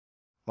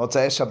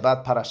Motzei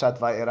Shabbat Parashat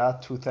Vayera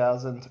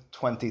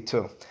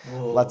 2022.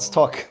 Let's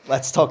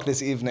talk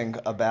this evening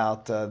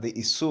about the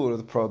Isur,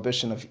 the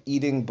prohibition of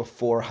eating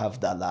before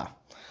Havdalah.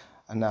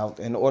 And now,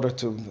 in order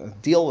to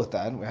deal with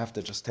that, we have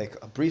to just take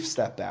a brief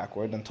step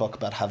backward and talk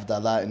about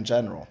Havdalah in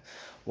general.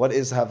 What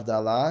is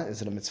Havdalah?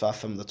 Is it a mitzvah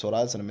from the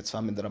Torah? Is it a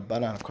mitzvah min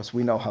Rabbanan? And of course,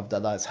 we know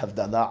Havdalah is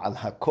Havdalah al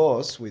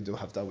Hakos. We do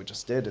Havdalah, we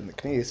just did in the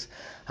Knis.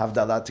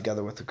 Havdalah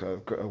together with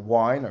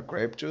wine or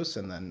grape juice,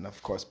 and then,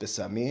 of course,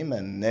 Bisamim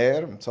and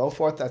Ner and so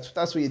forth. That's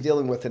what you're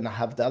dealing with in the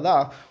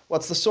Havdalah.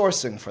 What's the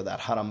sourcing for that?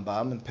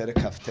 Harambam in Perek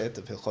Kaftet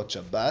of Hilchot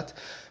Shabbat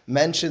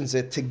mentions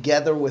it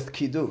together with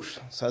Kiddush.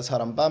 Says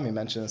Harambam, he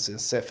mentions it in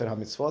Sefer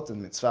HaMitzvot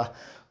and Mitzvah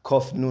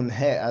Kof Nun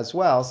He as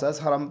well. Says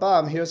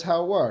Harambam, here's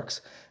how it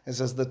works. It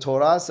says the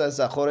Torah says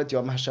Zachoret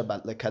Yom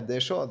HaShabbat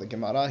lekadesho. The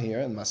Gemara here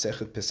in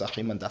Masechet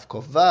Pesachim and Daf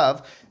Kof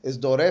Vav is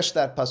doresh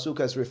that pasuk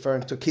as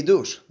referring to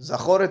Kiddush.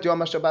 Zachoret Yom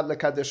HaShabbat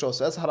lekadesho.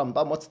 Says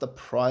Harambam, what's the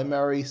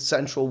primary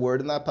central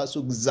word in that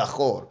pasuk?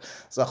 Zachor.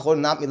 Zachor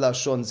not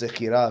milashon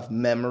zechira of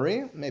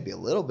memory, maybe a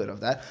little bit of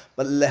that,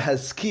 but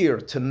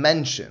lehazkir, to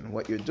mention.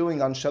 What you're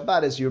doing on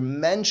Shabbat is you're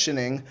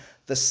mentioning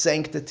the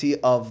sanctity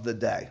of the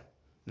day.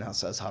 Now,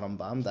 says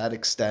Harambam, that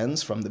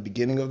extends from the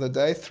beginning of the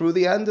day through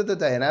the end of the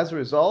day. And as a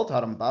result,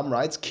 Harambam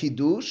writes,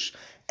 Kiddush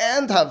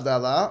and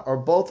Havdalah are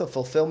both a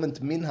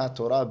fulfillment min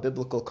ha-Torah, a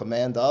biblical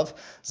command of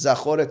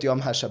Zachoret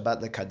Yom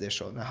HaShabbat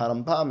lekadesho. Now,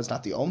 Harambam is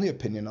not the only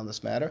opinion on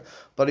this matter,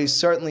 but he's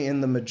certainly in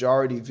the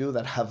majority view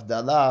that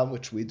Havdalah,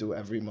 which we do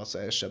every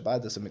Mosei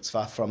Shabbat, is a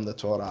mitzvah from the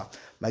Torah.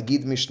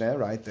 Magid Mishneh,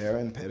 right there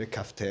in Perek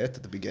Kaftet,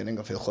 at the beginning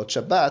of Hilchot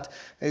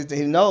Shabbat,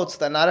 he notes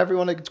that not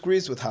everyone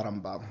agrees with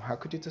Harambam. How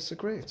could you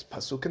disagree? It's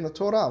pasuk in the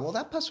Torah. Well,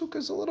 that pasuk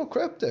is a little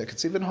cryptic.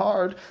 It's even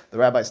hard. The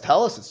rabbis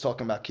tell us it's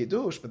talking about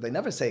Kiddush, but they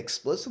never say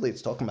explicitly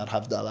it's talking about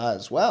Havdalah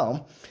as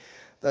well.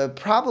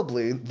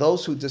 Probably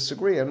those who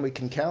disagree, and we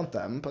can count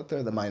them, but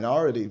they're the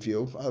minority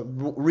view,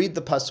 read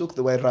the pasuk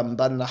the way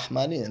Ramban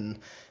Nachmani in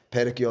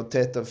Perek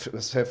Yotet of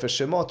Sefer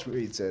Shemot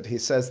reads it. He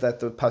says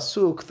that the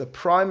pasuk, the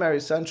primary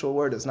central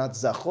word is not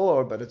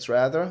zachor, but it's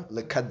rather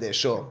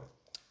lekadesho.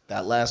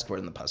 That last word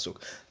in the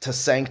pasuk, to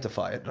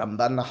sanctify it.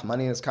 Ramban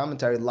Nachmani in his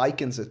commentary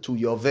likens it to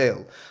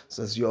Yovel. It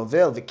says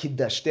Yovel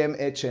v'kiddashtem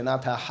et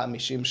shenat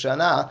ha-hamishim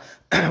shana.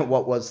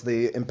 What was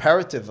the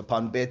imperative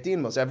upon Beit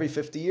Din was every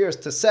 50 years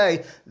to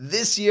say,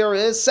 this year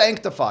is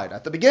sanctified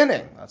at the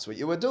beginning. That's what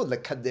you would do.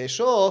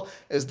 Lekadesho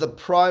is the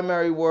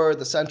primary word,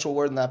 the central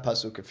word in that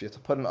pasuk. If you have to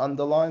put an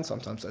underline,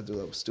 sometimes I do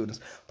that with students,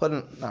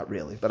 not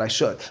really, but I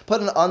should, put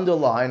an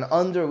underline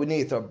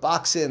underneath or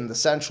box in the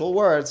central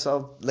word.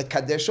 So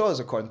lekadesho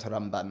is according to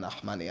Ramban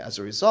Nachmani. As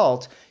a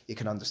result, you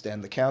can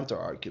understand the counter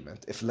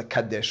argument. If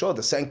lekadesho,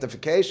 the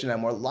sanctification,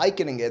 and we're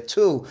likening it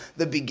to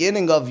the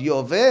beginning of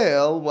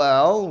Yovel,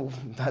 well,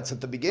 that's at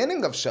the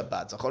beginning of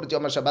Shabbat. Zachoret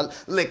Yom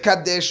HaShabbat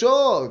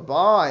lekadesho.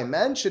 By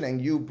mentioning,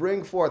 you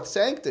bring forth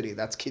sanctity.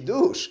 That's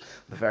Kiddush.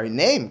 The very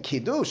name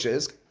Kiddush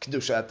is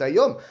Kiddushat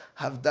Hayom.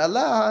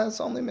 Havdalah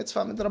is only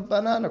mitzvah min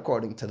Rabbanan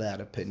according to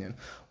that opinion.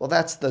 Well,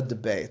 that's the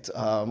debate.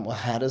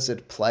 How does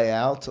it play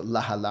out?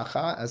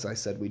 Lahalacha, as I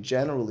said, we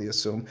generally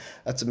assume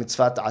that's a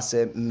mitzvah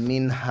ta'aseh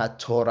min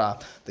ha-Torah.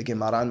 The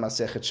Gemara in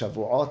Masechet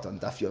Shavuot on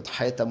Daf Yod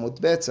Chet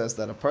Amud Bet says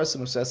that a person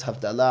who says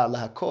Havdalah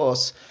al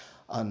Hakos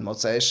on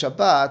Motzei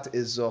Shabbat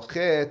is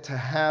zocheh to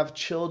have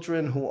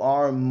children who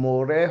are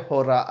moreh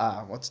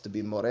hora'ah. What's to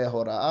be moreh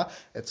hora'ah?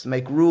 It's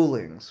make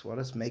rulings. What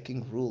does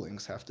making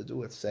rulings have to do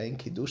with saying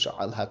Kiddush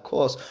al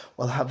Hakos?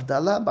 Well,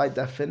 Havdalah by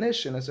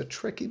definition is a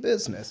tricky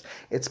business.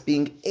 It's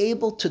being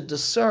able to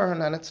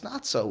discern, and it's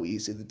not so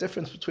easy. The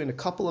difference between a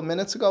couple of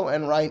minutes ago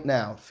and right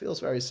now feels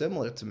very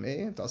similar to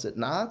me, does it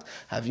not?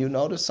 Have you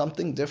noticed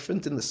something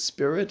different in the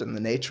spirit and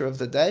the nature of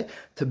the day?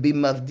 To be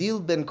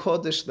Mavdil ben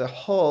Kodesh, the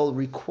whole,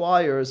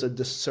 requires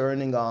a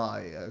discerning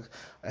eye,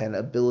 an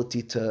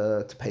ability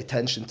to pay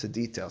attention to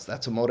details.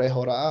 That's a moreh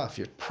hora'ah. If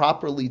you're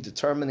properly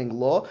determining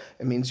law,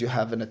 it means you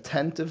have an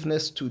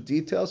attentiveness to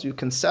details. You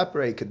can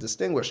separate, you can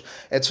distinguish.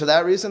 It's for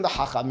that reason the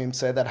Hachamim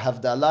say that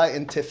Havdalah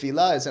in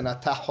Tefillah is an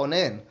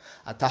atahonen.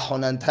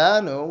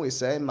 Atahonantanu, we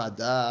say,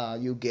 Mada,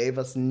 you gave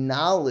us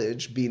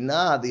knowledge,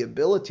 binah, the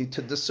ability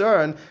to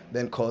discern,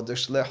 ben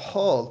kodesh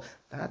lehol.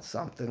 That's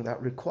something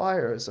that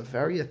requires a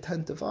very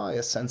attentive eye,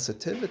 a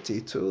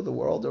sensitivity to the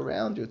world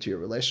around you, to your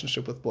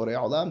relationship with Borei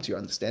Olam, to your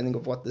understanding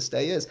of what this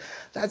day is.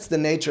 That's the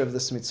nature of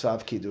this mitzvah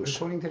of Kiddush,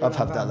 according to of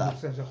Havdalah.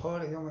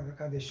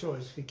 Havdalah.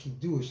 Is for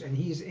Kiddush, and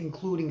he's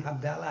including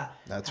Havdalah.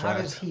 That's How right.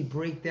 How does he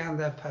break down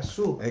that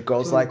pasuk? It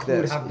goes like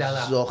this.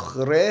 Havdalah?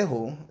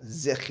 Zochrehu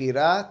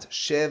zechirat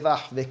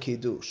shevach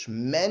vekiddush.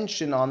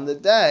 Mention on the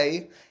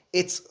day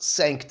its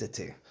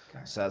sanctity.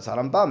 Says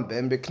Harambam,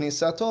 ben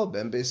b'knisato,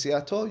 ben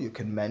b'siato. You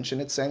can mention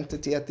its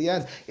sanctity at the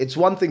end. It's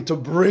one thing to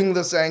bring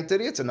the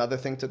sanctity. It's another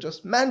thing to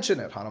just mention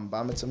it.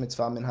 Harambam, it's a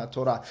mitzvah min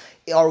haTorah.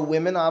 Are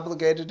women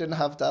obligated in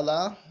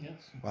Havdalah? Yes.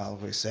 Well,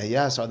 we say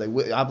yes. Are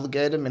they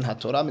obligated min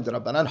haTorah,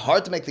 midrabanan?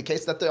 Hard to make the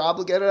case that they're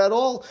obligated at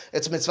all.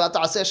 It's mitzvah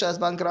ta'aseh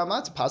she'ezman grama.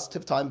 It's a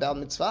positive time-bound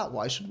mitzvah.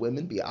 Why should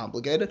women be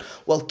obligated?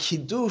 Well,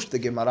 kiddush, the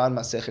Gemara in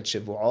Masechet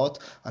Shavuot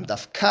on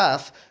Daf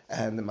Kaf,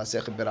 and the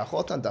Masechet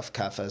Berachot on Daf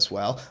Kaf as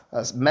well,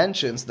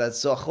 mentions that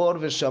Zochor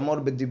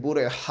v'Shamor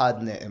b'dibur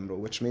echad ne'emru,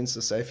 which means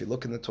to say, if you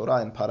look in the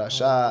Torah in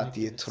Parashat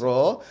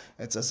Yitro,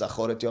 it says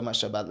Zachor et Yom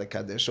HaShabbat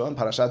lekadesho. In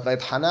Parashat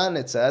Vayetchanan,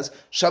 it says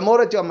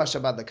Shamor et Yom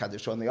HaShabbat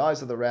lekadesho. In the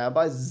eyes of the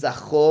rabbis,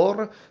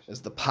 Zachor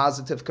is the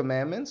positive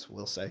commandments.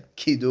 We'll say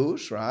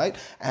Kiddush, right?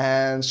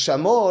 And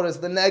Shamor is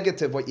the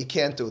negative, what you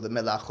can't do, the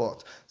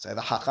melachot. Say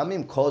the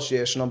Hachamim, Kol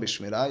she'yeshno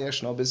b'shmira,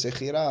 yeshno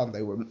b'zechira.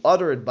 They were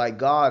uttered by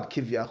God,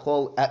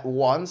 kivyachol, at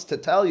once to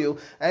tell you,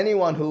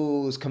 anyone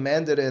who's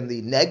commanded in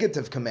the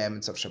negative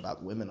commandments of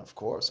Shabbat, women, of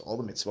course, all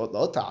the mitzvot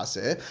lo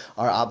ta'aseh,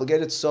 are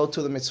obligated, so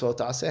to the mitzvot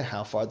ta'aseh.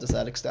 How far does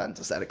that extend?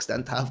 Does that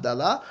extend to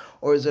Havdalah?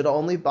 Or is it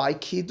only by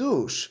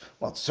Kiddush?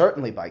 Well,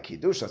 certainly by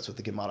Kiddush, that's what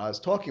the Gemara is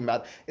talking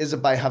about. Is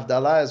it by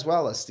Havdalah as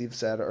well? As Steve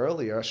said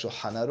earlier,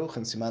 Shulchan Aruch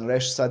in Siman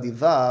Resh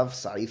Sadivav,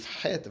 Saif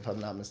Het, if I'm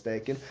not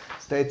mistaken,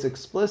 states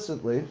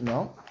explicitly,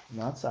 no,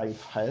 not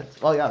Saif Het.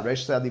 Oh yeah,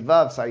 Resh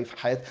Sadivav, Saif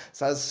Het,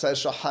 says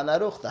Shulchan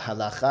Aruch, the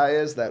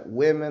halacha is that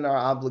women are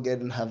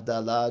obligated in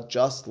Havdalah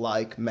just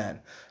like men.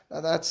 Now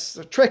that's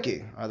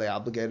tricky. Are they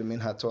obligated min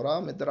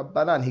haTorah,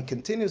 midrabbanan? He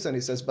continues and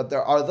he says, but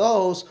there are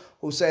those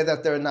who say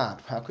that they're not.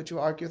 How could you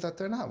argue that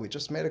they're not? We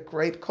just made a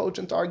great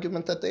cogent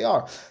argument that they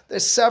are.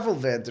 There's several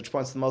vantage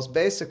points. The most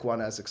basic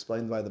one, as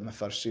explained by the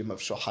Mefarshim of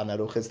Shulchan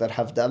Aruch, is that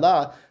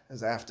Havdalah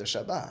is after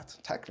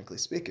Shabbat. Technically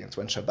speaking, it's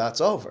when Shabbat's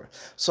over.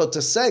 So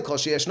to say, Kol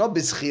sheyeshno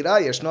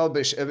b'zchira, yeshno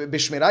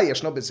b'shmira,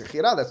 yeshno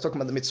b'zchira, that's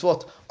talking about the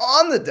mitzvot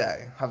on the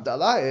day.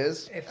 Havdalah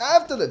is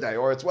after the day,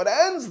 or it's what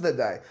ends the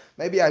day.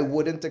 Maybe I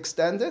wouldn't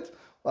extend it.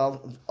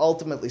 Well,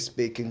 ultimately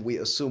speaking, we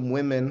assume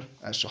women,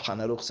 as Shulchan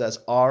Aruch says,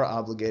 are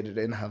obligated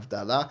in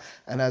Havdalah,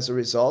 and as a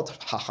result,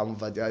 Chacham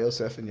Ovadia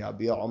Yosef and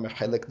Yabia Omer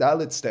Chelek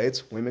Dalet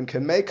states, women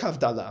can make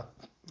Havdalah.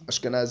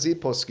 Ashkenazi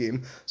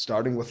poskim,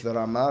 starting with the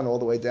Raman all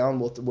the way down,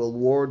 will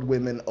ward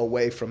women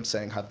away from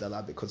saying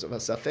Havdalah because of a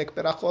Safek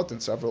Berachot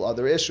and several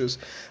other issues.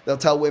 They'll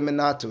tell women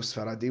not to.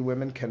 Sfaradi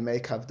women can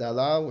make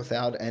Havdalah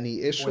without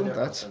any issue.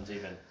 That's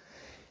even.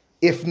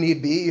 If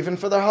need be, even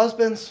for their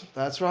husbands.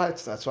 That's right.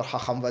 That's what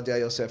Chacham Ovadia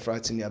Yosef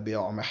writes in Yabia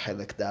Omer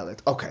Chelek Dalet.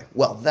 Okay,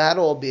 well, that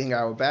all being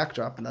our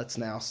backdrop, let's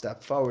now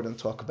step forward and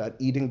talk about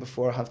eating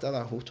before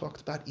Havdalah. Who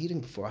talked about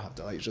eating before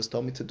Havdalah? You just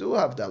told me to do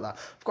Havdalah.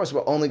 Of course,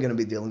 we're only going to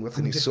be dealing with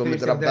an Isur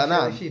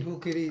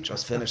Midrabbanan.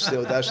 Just finished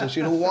Seudah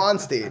Shliashit. Who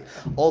wants to eat?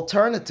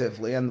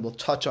 Alternatively, and we'll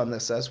touch on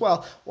this as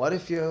well, what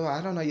if you're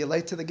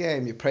late to the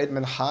game, you prayed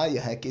Mincha, you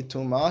hekit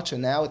too much,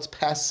 and now it's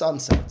past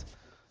sunset.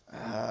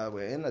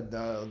 We're in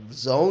a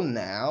zone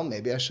now.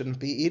 Maybe I shouldn't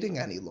be eating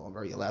any longer.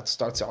 Are you allowed to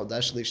start Seudah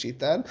Shliashit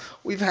then?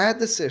 We've had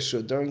this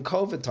issue during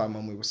COVID time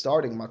when we were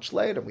starting much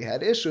later. We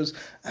had issues,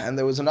 and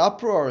there was an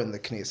uproar in the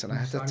Knis, and I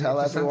had to tell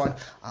everyone,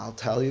 I'll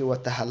tell you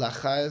what the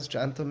halacha is,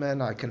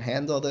 gentlemen. I can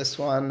handle this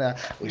one.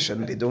 We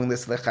shouldn't be doing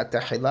this lechat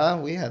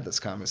tehillah. We had this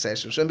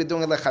conversation. We shouldn't be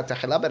doing lechat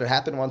tehillah, but it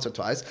happened once or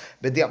twice.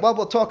 But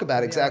we'll talk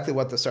about exactly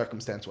what the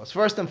circumstance was.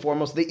 First and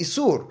foremost, the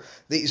Isur.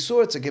 The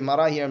Isur, it's a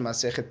Gemara here in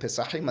Masechet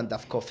Pesachim and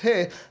Daf Kof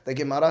He. The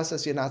Gemara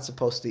says you're not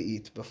supposed to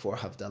eat before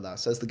Havdalah.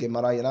 Says the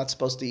Gemara you're not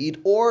supposed to eat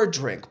or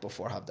drink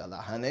before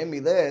Havdalah.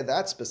 Hanemile,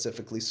 that's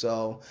specifically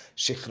so.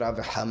 Shichra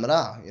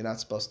v'hamra, you're not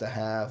supposed to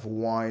have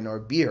wine or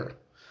beer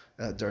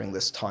during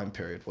this time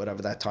period,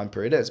 whatever that time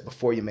period is,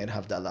 before you made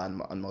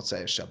Havdalah on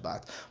Motzei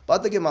Shabbat.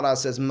 But the Gemara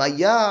says,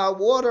 Maya,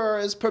 water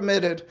is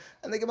permitted.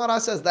 And the Gemara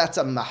says, that's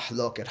a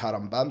mahlok at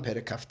Harambam,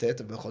 Perek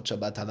Kaftet, V'chot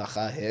Shabbat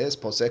halacha his,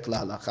 Posek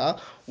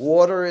lahalacha.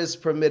 Water is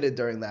permitted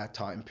during that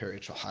time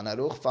period. Shulchan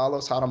Aruch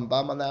follows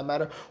Harambam on that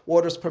matter.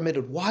 Water is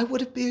permitted. Why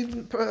would it be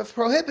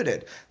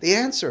prohibited? The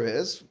answer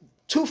is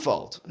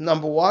twofold.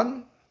 Number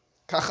one,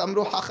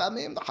 Kachamru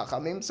Hachamim. The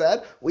Hachamim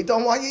said, we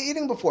don't want you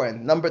eating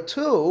beforehand. Number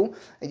two,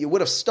 and you would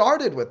have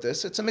started with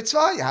this, it's a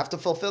mitzvah. You have to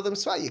fulfill the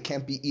mitzvah. You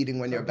can't be eating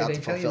when you're about to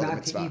fulfill the mitzvah.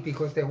 They tell you not to eat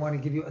because they want to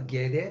give you a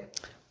geder?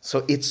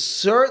 So it's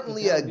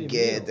certainly a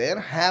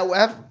geder.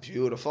 However,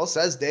 beautiful,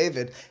 says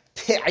David,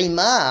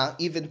 Te'ima,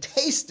 even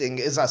tasting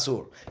is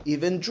asur.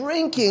 Even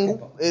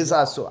drinking is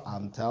asur.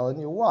 I'm telling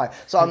you why.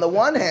 So on the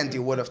one hand,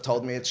 you would have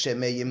told me it's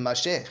shemei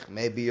yimashech.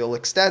 Maybe you'll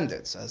extend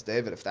it. Says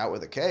David, if that were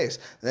the case,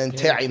 then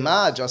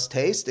te'ima, just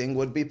tasting,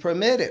 would be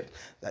permitted.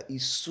 The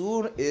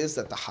isur is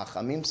that the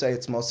Hachamim say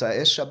it's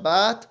Mosai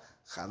Shabbat.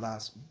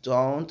 Chalas,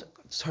 don't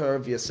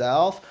serve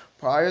yourself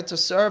prior to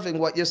serving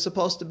what you're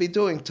supposed to be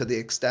doing, to the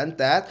extent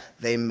that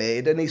they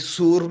made an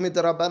isur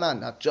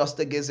midrabanan, not just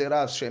a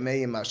gezerah of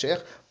shemei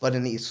yimashech, but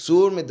an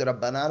isur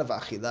midrabanan of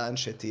achila and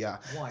shetiyah.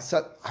 Why?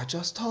 So I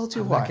just told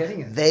you I'm why. not getting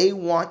it. They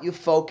want you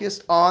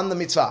focused on the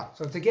mitzvah.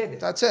 So to get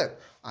it. That's it.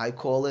 I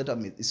call it a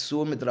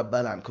isur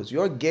midrabanan, because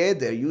you're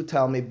geder, you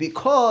tell me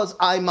because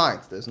I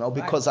might. There's no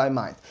because I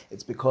might.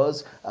 It's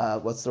because,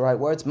 what's the right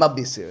words?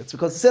 Mabisir. It's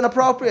because it's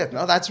inappropriate.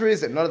 No, that's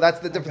reason. No, that's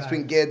the difference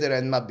between geder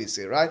and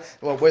mabisir, right?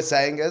 What we're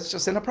saying is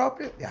just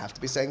inappropriate. You have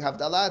to be saying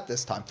havdalah at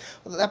this time.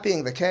 Well, that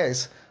being the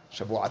case,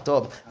 Shavua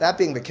Tov. That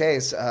being the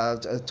case,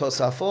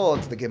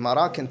 Tosafot, the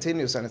Gemara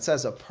continues, and it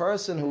says a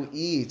person who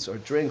eats or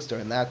drinks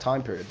during that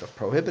time period, the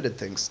prohibited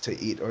things to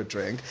eat or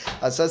drink,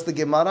 says the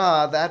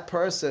Gemara, that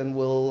person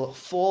will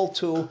fall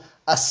to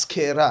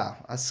askera.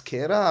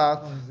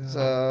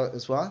 Askera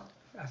is what?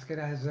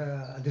 Askera has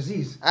a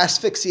disease.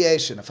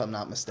 Asphyxiation, if I'm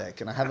not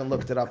mistaken. I haven't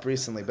looked it up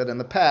recently, but in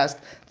the past,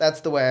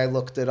 that's the way I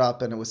looked it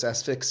up, and it was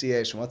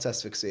asphyxiation. What's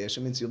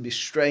asphyxiation? It means you'll be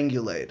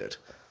strangulated.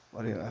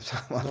 What do you know?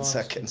 One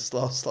second,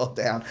 slow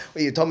down.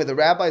 Well, you told me the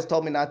rabbis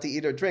told me not to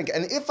eat or drink,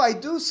 and if I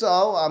do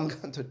so,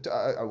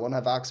 I won't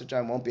have oxygen.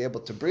 I won't be able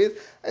to breathe.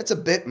 It's a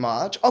bit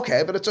much,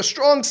 okay, but it's a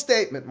strong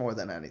statement more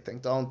than anything.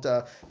 Don't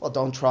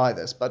try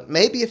this. But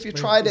maybe if you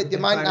tried it, you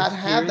might not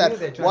have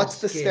that.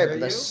 What's the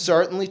statement? They're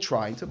certainly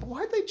trying to. But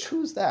why'd they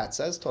choose that?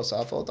 Says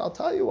Tosafot. I'll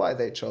tell you why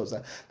they chose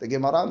that. The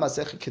Gemara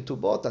Masechet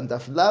Ketubot and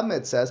Daf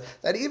Lamed says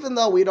that even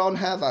though we don't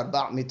have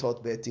Arba'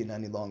 Mitot Beitin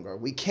any longer,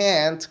 we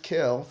can't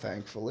kill.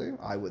 Thankfully,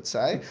 I would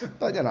say,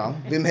 but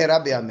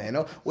bimhera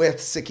b'yameinu, with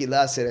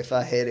sikila,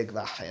 serefa, hereg,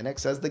 v'chenek,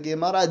 says the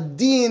Gemara,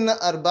 din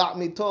arba'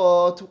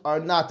 mitot are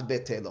not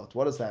betelot.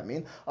 What does that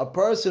mean? A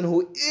person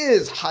who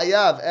is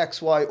hayav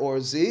X, Y, or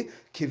Z,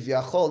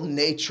 kivyachol,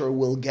 nature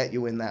will get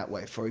you in that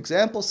way. For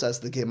example, says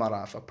the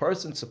Gemara, if a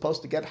person's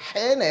supposed to get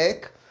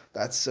henek,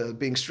 that's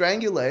being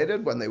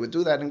strangulated, when they would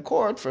do that in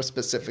court for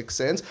specific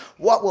sins,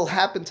 what will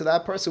happen to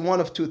that person? One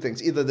of two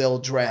things. Either they'll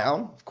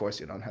drown, of course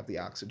you don't have the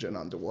oxygen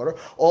underwater,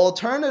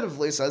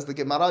 alternatively, says the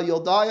Gemara,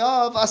 you'll die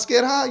of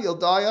askera, you'll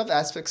die of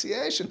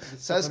asphyxiation.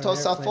 Says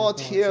Tosafot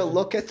here,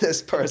 look at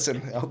this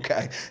person.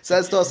 Okay.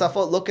 Says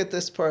Tosafot, look at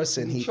this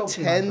person. He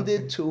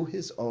tended to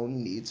his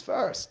own needs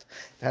first.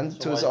 Tended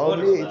to his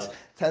own needs.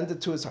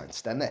 Tended to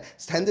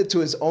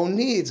his own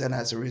needs, and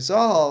as a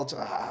result,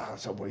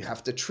 so we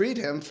have to treat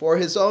him for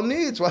his own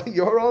needs. Well,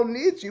 your own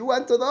needs, you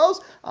went to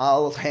those,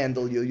 I'll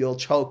handle you. You'll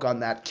choke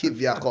on that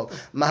kivyachol.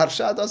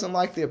 Maharsha doesn't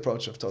like the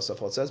approach of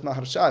Tosafot. Says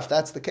Maharsha, if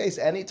that's the case,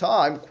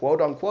 anytime,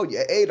 quote unquote,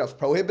 you ate of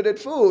prohibited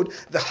food,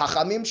 the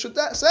Chachamim should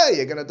say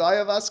you're going to die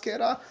of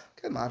askera.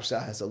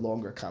 Maharsha has a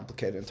longer,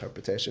 complicated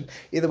interpretation.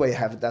 Either way, you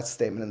have that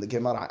statement in the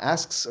Gemara.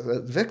 Asks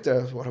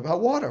Victor, what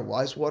about water?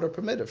 Why is water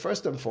permitted?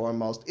 First and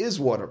foremost, is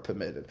water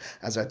permitted?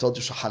 As I told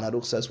you, Shulchan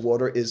Aruch says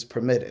water is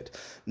permitted.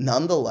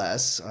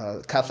 Nonetheless,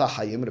 Kafa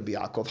Hayim, Rabbi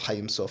Yaakov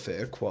Hayim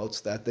Sofer,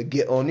 quotes that the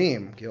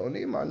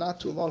Geonim are not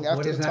too long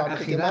after the time of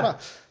the Gemara.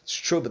 It's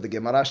true, but the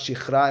Gemara,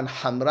 Shichra and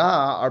Hamra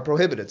are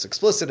prohibited. It's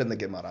explicit in the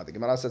Gemara. The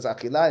Gemara says,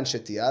 Achila and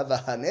Shetiya,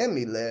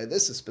 v'hanemile.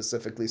 This is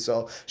specifically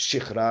so.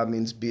 Shichra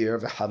means beer,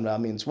 v'hamra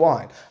means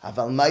wine.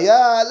 Aval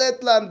maya,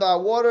 letlan ba.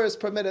 Water is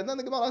permitted. And then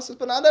the Gemara says,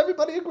 but not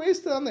everybody agrees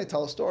to them. They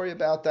tell a story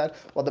about that.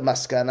 Well, the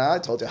Maskana, I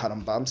told you,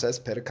 Harambam says,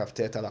 Perek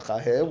Kaftet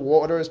Halacha,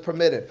 water is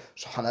permitted.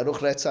 Shulchan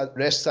Aruch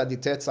Resh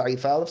Saditet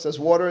Sa'if Aleph says,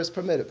 water is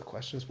permitted. The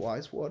question is, why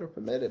is water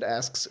permitted?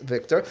 Asks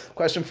Victor.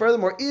 Question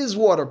furthermore, is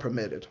water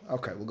permitted?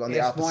 Okay, we'll go on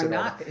the opposite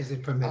order. Is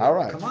it permitted? All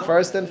right.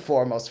 First and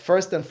foremost,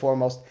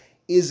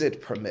 is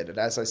it permitted?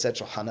 As I said,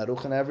 Shulchan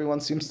Aruch and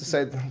everyone seems to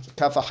say,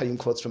 Kafa Hayim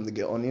quotes from the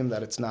Geonim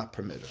that it's not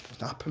permitted.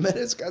 It's not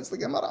permitted, it's against the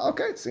Gemara.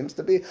 Okay, it seems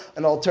to be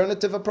an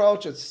alternative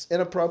approach. It's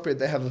inappropriate.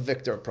 They have a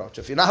Victor approach.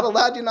 If you're not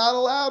allowed, you're not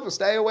allowed. We'll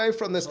stay away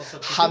from this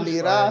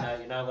Hamira.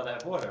 You're not allowed to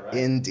have water, right?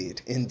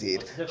 Indeed.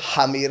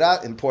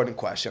 Hamira, important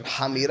question.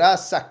 Hamira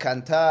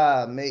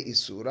sakanta me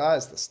isura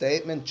is the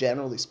statement.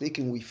 Generally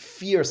speaking, we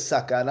fear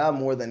sakana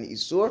more than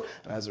isur,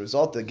 and as a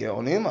result, the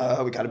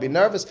Geonim, we got to be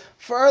nervous.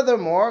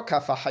 Furthermore,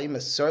 Kafa Hayim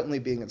is certainly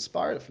being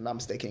inspired. If I'm not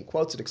mistaken, he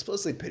quotes it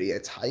explicitly.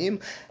 Piriyetz Hayim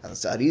and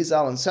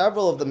Sarizal and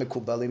several of the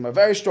Mikubalim are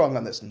very strong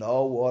on this.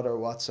 No water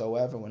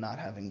whatsoever. We're not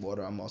having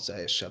water on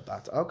Mosei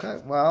Shabbat. Okay,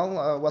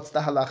 well, what's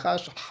the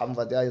halacha? Ham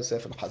Vadia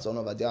Yosef and Chazon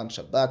Vadia on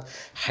Shabbat.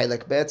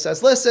 Halek Bet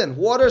says, listen,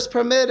 water's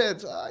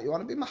permitted. You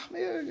want to be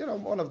mahmir?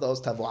 One of those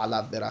tavu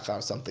alav beracha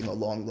or something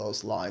along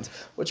those lines,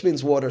 which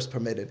means water's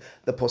permitted.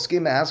 The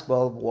poskim ask,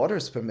 well,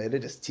 water's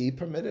permitted. Is tea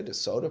permitted? Is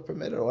soda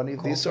permitted? Or any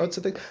of these sorts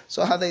of things?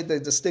 So how they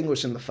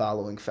distinguish in the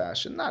following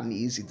fashion. Not an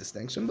easy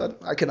distinction,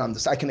 but I can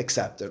understand. I can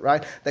accept it,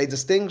 right? They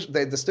distinguish.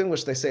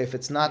 They say if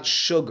it's not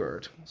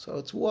sugared, so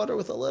it's water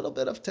with a little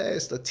bit of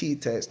taste, a tea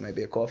taste,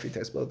 maybe a coffee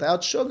taste, but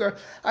without sugar,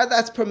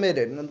 that's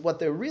permitted. And what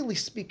they're really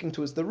speaking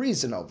to is the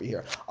reason over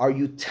here. Are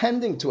you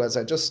tending to, as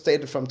I just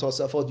stated from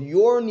Tosafot,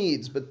 your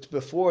needs, but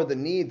before the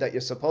need that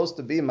you're supposed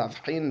to be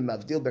mavhin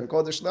mavdil ben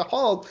kodesh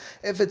lechol?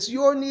 If it's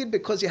your need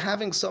because you're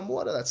having some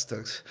water,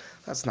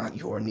 that's not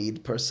your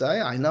need per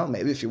se. I know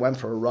maybe if you went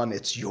for a run,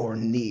 it's your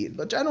need,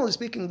 but generally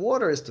speaking,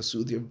 water is to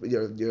soothe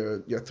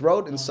your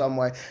throat in some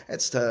way.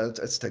 It's to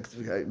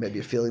maybe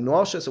you're feeling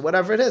nauseous or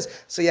whatever it is.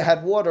 So you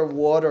had water,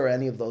 or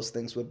any of those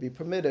things would be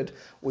permitted.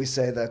 We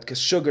say that because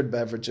sugared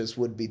beverages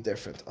would be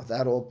different.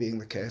 That all being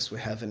the case, we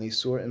have an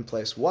isur in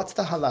place. What's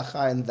the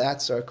halacha in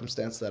that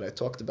circumstance that I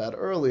talked about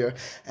earlier?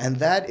 And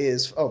that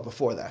is,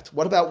 before that,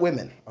 what about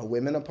women? Are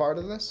women a part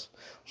of this?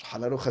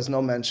 Shulchan Aruch has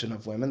no mention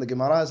of women. The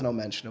Gemara has no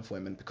mention of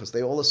women because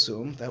they all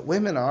assume that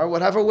women are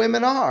whatever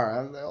women are,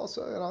 and they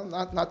also,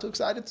 not too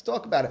excited to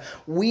talk about it.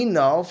 We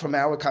know from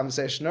our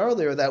conversation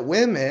earlier that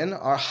women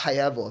are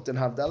hayavot in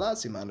havdalah.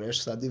 Siman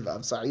Resh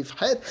Sadivav Sa'if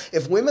Het.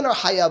 If women are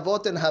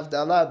hayavot in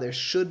havdalah, there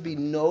should be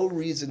no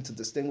reason to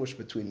distinguish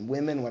between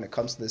women when it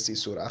comes to this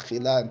isur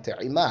achila and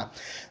te'ima.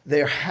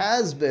 There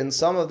has been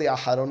some of the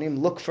aharonim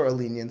look for a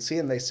leniency,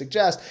 and they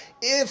suggest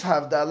if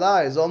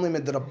havdalah is only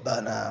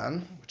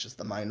midrabbanan, which is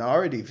the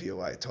minority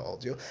view I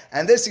told you,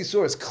 and this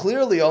isur is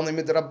clearly only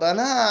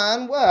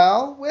midrabbanan,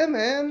 well,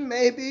 women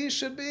maybe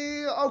should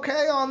be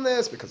okay on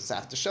this because it's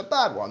after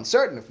Shabbat. We're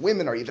uncertain if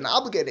women are even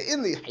obligated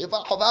in the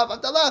Chavav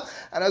Havdalah,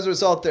 and as a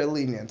result, they're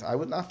lenient. I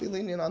would not be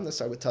lenient on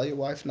this. I would tell your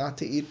wife not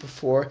to eat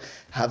before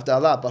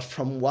Havdalah, but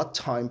from what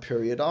time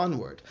period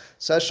onward?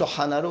 Says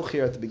Shulchan Aruch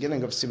here at the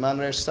beginning of Siman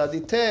Resh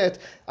Saditet,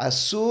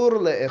 Asur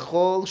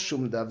le'echol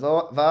shum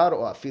davar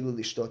or afilu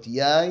lishtot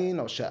yain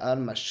or sha'ar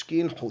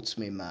mashkin chutz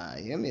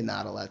mimayim. You're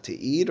not allowed to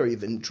eat or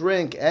even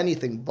drink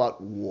anything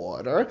but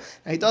water.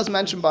 And he does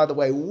mention, by the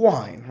way,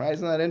 wine, right?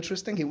 Isn't that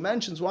interesting? He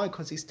mentions wine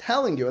because he's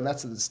telling you, and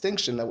that's the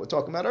distinction that we're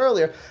talking about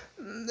earlier,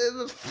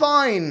 the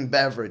fine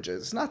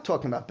beverages. Not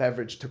talking about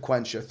beverage to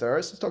quench your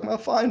thirst. It's talking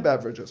about fine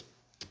beverages.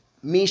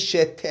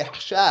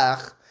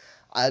 Mishetechshach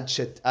ad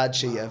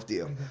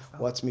sheyevdil.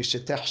 What's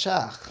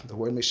mishetechshach? The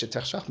word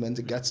mishetechshach means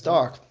it gets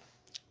dark.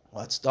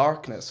 What's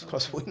darkness? Of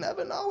course, we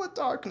never know what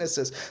darkness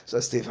is.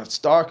 So, Steve, it's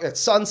dark. It's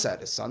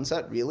sunset. Is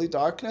sunset really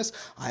darkness?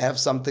 I have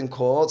something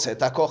called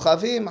Seta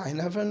Kochavim. I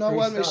never know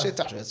what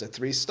Mishitach. Is it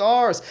 3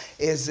 stars?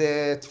 Is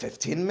it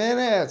 15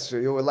 minutes?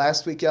 You were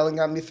last week yelling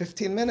at me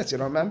 15 minutes. You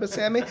don't remember,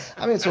 Sammy?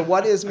 So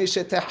what is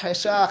Mishitach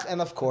Heshach?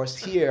 And of course,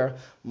 here,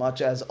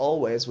 much as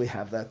always, we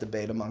have that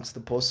debate amongst the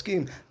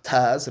poskim.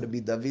 Taz, Rabbi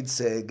David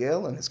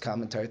Segel, in his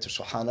commentary to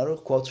Shulchan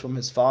Aruch, quotes from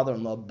his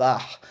father-in-law,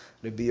 Bach,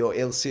 Rabbi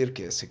Yoel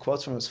Sirkis. He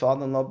quotes from his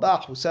father-in-law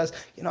Bach, who says,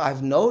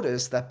 I've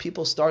noticed that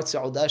people start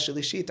Seudah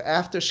Shalishit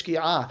after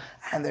Shki'ah,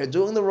 and they're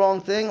doing the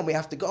wrong thing, and we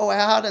have to go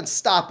out and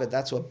stop it.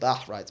 That's what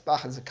Bach writes.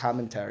 Bach has a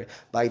commentary,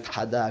 Beit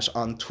Hadash,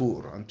 on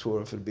Tur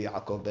of Rabbi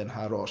Yaakov ben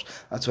Harosh.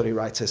 That's what he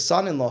writes. His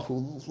son-in-law,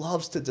 who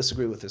loves to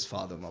disagree with his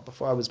father-in-law.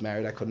 Before I was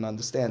married, I couldn't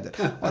understand it.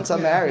 Once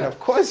I'm married, of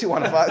course you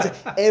want to find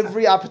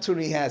every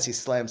opportunity he has, he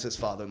slams his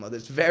father-in-law.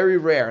 It's very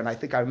rare, and I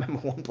think I remember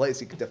one place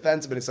he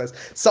defends him, and he says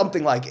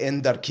something like,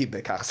 in Darki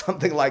Bekach,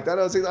 something like that.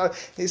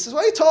 He says,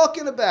 what are you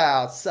talking about?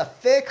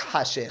 Safek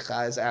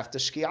Hashecha is after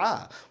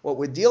Shki'ah. What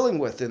we're dealing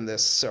with in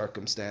this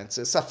circumstance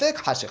is Safek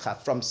Hashecha,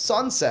 from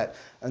sunset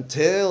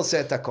until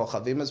Seta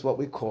Kochavim is what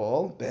we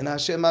call Ben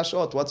Hashem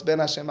Mashot. What's Ben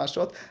Hashem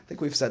Mashot? I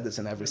think we've said this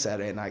in every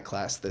Saturday night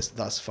class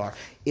thus far.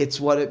 It's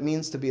what it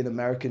means to be an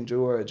American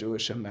Jew or a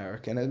Jewish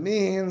American. It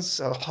means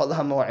Chol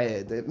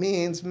HaMoed. It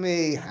means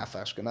me, half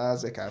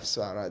Ashkenazi, half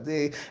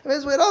Sfaradi. It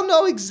means we don't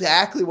know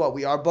exactly what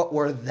we are, but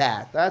we're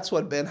that. That's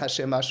what Ben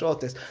Hashem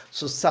Mashot is.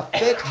 So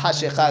Safek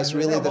Hashecha is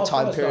really the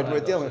time period we're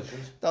dealing with.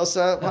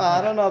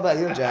 I don't know about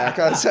you, Jack.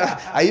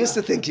 I used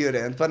to think you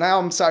didn't, but now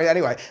I'm sorry.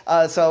 Anyway,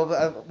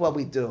 what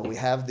we do, we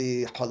have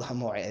the Chol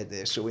HaMoed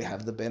issue, we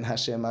have the Ben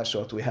Hashem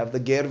Mashot, we have the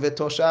Ger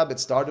V'Toshav. It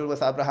started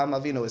with Abraham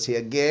Avinu. Is he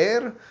a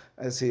Ger?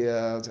 Is he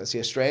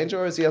a stranger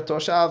or is he a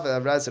Toshav, a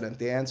resident?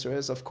 The answer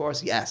is, of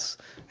course, yes.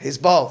 He's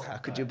both. How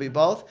could you be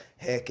both?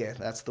 Heck,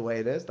 that's the way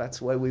it is. That's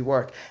the way we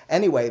work.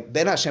 Anyway,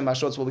 Ben Hashem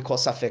Mashot is what we call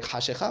Safek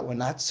Hashecha. We're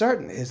not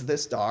certain. Is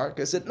this dark?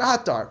 Is it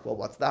not dark? Well,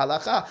 what's the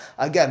halacha?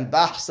 Again,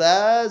 Bach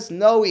says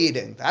no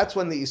eating. That's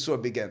when the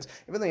Isur begins.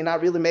 Even though you're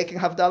not really making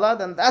Havdalah,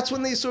 then that's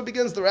when the Isur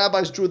begins. The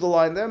rabbis drew the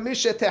line there.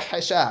 Misheteh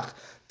Heshach.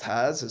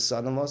 Taz, his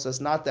son-in-law,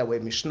 says not that way.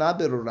 Mishnah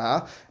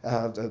Berurah,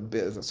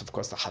 that's of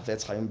course the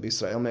Havetz Chaim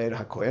B'Yisrael Meir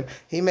HaKohen.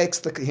 He makes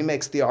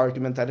the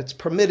argument that it's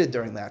permitted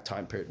during that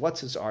time period. What's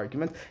his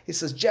argument? He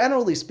says,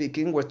 generally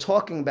speaking, we're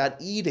talking about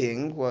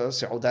eating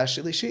Seudah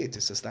Shalishit.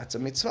 He says that's a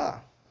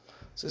mitzvah.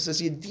 So he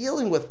says you're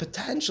dealing with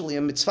potentially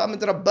a mitzvah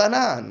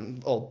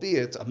midrabbanan,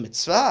 albeit a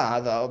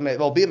mitzvah,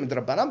 albeit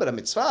midrabbanan, but a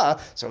mitzvah.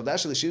 So Seudah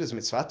Shalishit is a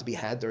mitzvah to be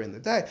had during the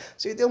day.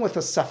 So you're dealing with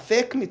a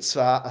safek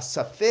mitzvah, a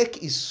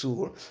safek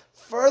isur.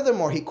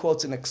 Furthermore, he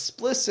quotes an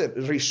explicit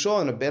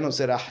Rishon, Ben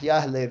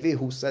Zerachiyah Levi,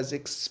 who says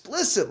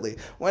explicitly,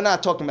 we're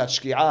not talking about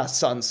Shki'ah,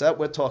 sunset,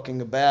 we're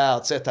talking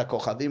about Seta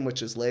Kochavim,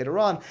 which is later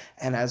on,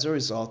 and as a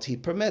result, he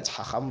permits.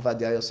 Chacham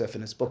Vadia Yosef in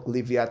his book,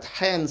 Liviat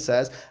Hen,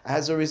 says,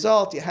 as a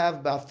result, you have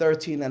about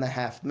 13 and a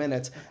half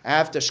minutes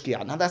after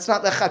Shki'ah. Now, that's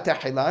not Lechat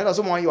Tehillah. He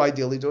doesn't want you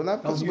ideally doing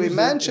that, because we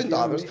mentioned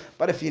others,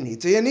 but if you need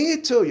to, you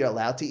need to. You're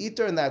allowed to eat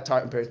during that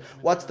time period.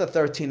 What's the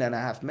 13 and a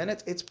half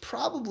minutes? It's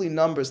probably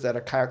numbers that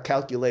are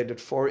calculated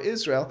for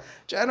Israel,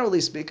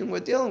 generally speaking, we're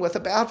dealing with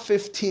about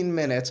 15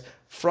 minutes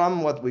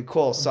from what we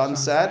call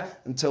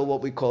sunset until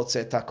what we call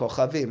Tzeit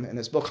HaKochavim. In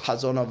his book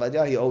Hazon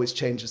Ovadia, he always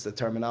changes the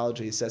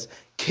terminology. He says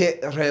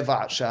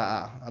Ke'reva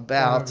Sha'ah,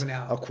 about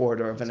a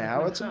quarter of an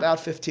hour. It's about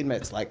 15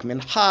 minutes. Like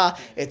Mincha,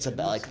 it's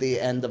about like the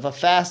end of a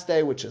fast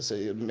day, which is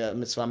a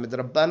mitzvah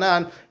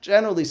midrabbanan.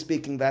 Generally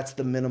speaking, that's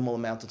the minimal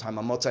amount of time.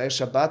 On Motzei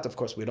Shabbat, of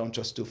course, we don't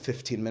just do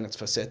 15 minutes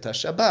for Tzeit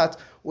Shabbat.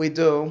 We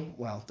do,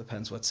 well,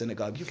 depends what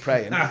synagogue you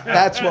pray in.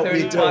 That's what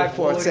we do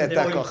for Tzeit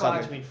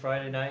HaKochavim.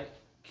 Friday night.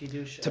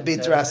 To be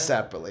dressed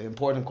separately.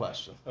 Important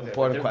question. Okay,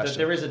 Important question.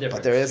 There is a difference.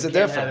 But there is a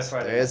difference.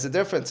 There is a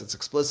difference. It's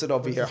explicit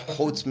over here.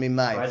 Chutz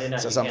mimayim. It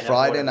says on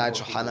Friday night,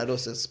 Shulchan Aruch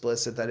is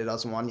explicit that he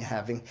doesn't want you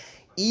having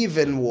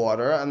even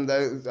water, and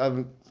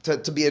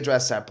to be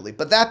addressed separately.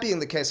 But that being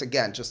the case,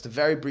 again, just to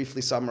very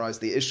briefly summarize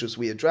the issues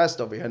we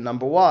addressed over here.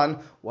 Number one,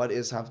 what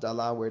is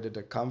Havdalah? Where did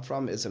it come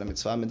from? Is it a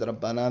mitzvah min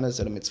Rabbanan? Is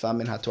it a mitzvah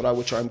min HaTorah?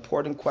 Which are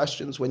important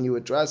questions when you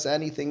address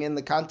anything in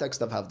the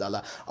context of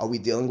Havdalah. Are we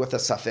dealing with a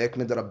safek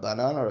min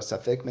Rabbanan or a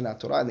safek min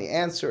HaTorah? And the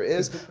answer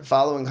is,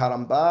 following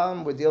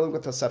Harambam, we're dealing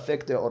with a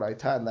safek de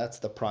oraita, and that's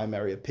the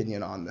primary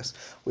opinion on this.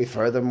 We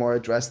furthermore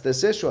addressed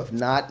this issue of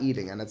not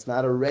eating, and it's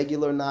not a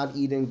regular not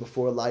eating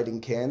before lighting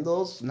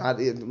candles, not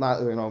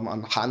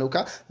on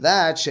Hanukkah,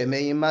 that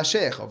shemei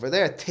yimashech. Over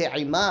there,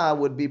 te'ima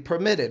would be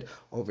permitted.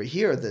 Over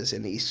here, there's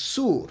an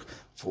isur.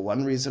 For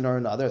one reason or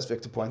another, as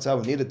Victor points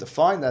out, we need to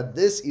define that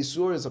this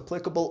isur is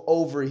applicable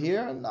over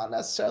here and not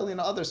necessarily in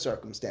other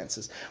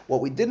circumstances.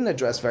 What we didn't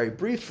address very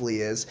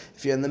briefly is,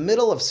 if you're in the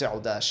middle of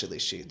Seudah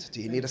Shlishit,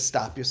 do you need to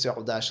stop your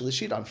Seudah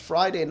Shlishit? On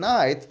Friday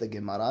night, the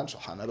Gemara in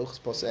Shulchan Aruch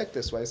posek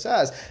this way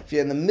says, if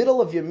you're in the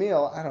middle of your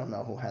meal, I don't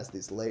know who has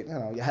these late,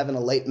 you're having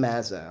a late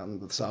mazah in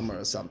the summer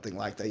or something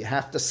like that, you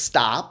have to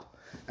stop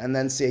and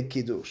then say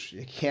Kiddush.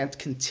 You can't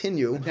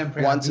continue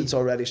once it's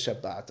already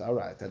Shabbat. All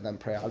right, and then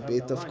pray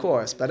Albit, of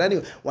course. But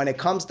anyway, when it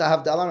comes to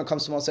Havdalah, when it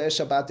comes to Motzei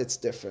Shabbat, it's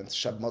different.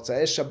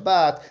 Motzei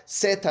Shabbat,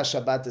 Seta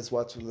Shabbat is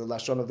what the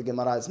Lashon of the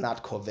Gemara is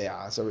not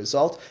Kovea. As a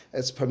result,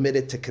 it's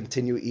permitted to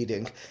continue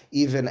eating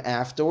even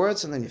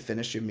afterwards, and then you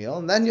finish your meal,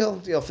 and then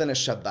you'll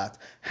finish Shabbat.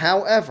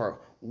 However,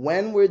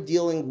 when we're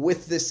dealing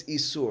with this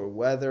isur,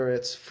 whether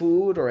it's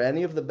food or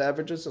any of the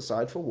beverages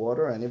aside from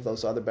water, or any of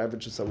those other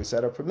beverages that we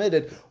said are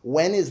permitted,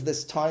 when is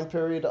this time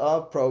period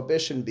of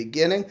prohibition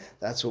beginning?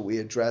 That's what we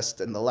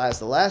addressed in the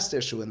last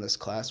issue in this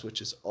class, which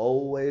is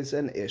always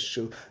an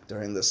issue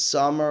during the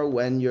summer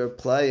when you're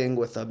playing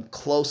with a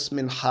close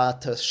mincha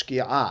to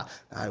shki'ah.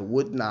 I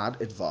would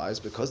not advise,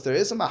 because there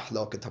is a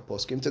mahloket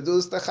haposkim, to do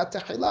this lechat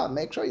tehillah.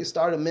 Make sure you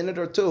start a minute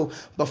or two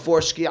before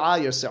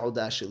shki'ah your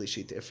seudah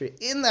shlishit. If you're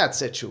in that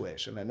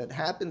situation, and it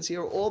happens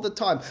here all the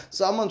time.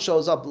 Someone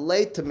shows up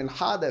late to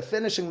mincha, they're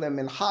finishing their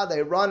mincha,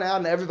 they run out,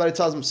 and everybody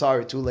tells them,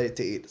 sorry, too late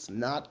to eat. It's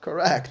not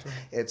correct.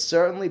 It's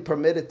certainly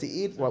permitted to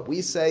eat. What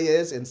we say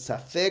is, in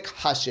Safek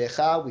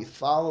Hashecha, we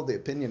follow the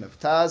opinion of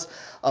Taz,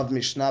 of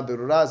Mishnah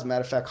Berurah. As a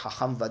matter of fact,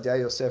 Chacham Vadia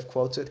Yosef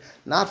quotes it,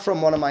 not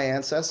from one of my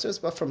ancestors,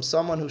 but from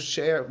someone who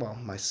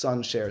my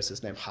son shares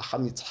his name.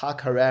 Chacham Yitzhak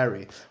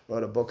Harari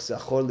wrote a book,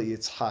 Zachor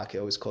Yitzhak. He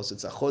always calls it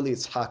Zachor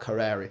Yitzhak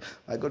Harari.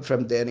 My good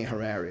friend Danny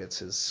Harari, it's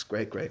his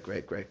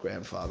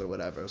great-great-great-great-grandfather,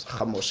 whatever. It was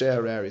Chacham Moshe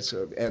Harari's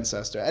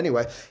ancestor.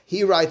 Anyway,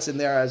 he writes in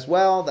there as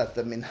well that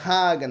the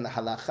minhag and the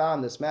halacha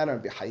in this matter,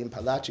 and B'Chaim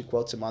Palachi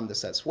quotes him on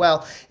this as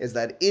well, is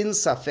that in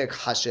Safek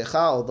Hashecha,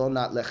 although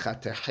not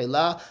lechat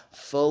tehillah,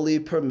 fully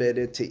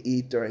permitted to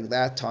eat during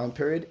that time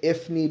period,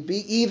 if need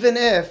be, even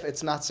if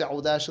it's not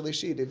Seudah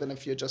Shlishit, even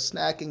if you're just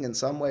snacking in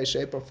some way,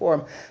 shape, or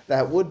form,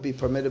 that would be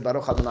permitted.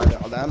 Baruch Adonai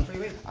Le'olam.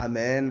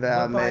 Amen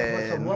ve'amen.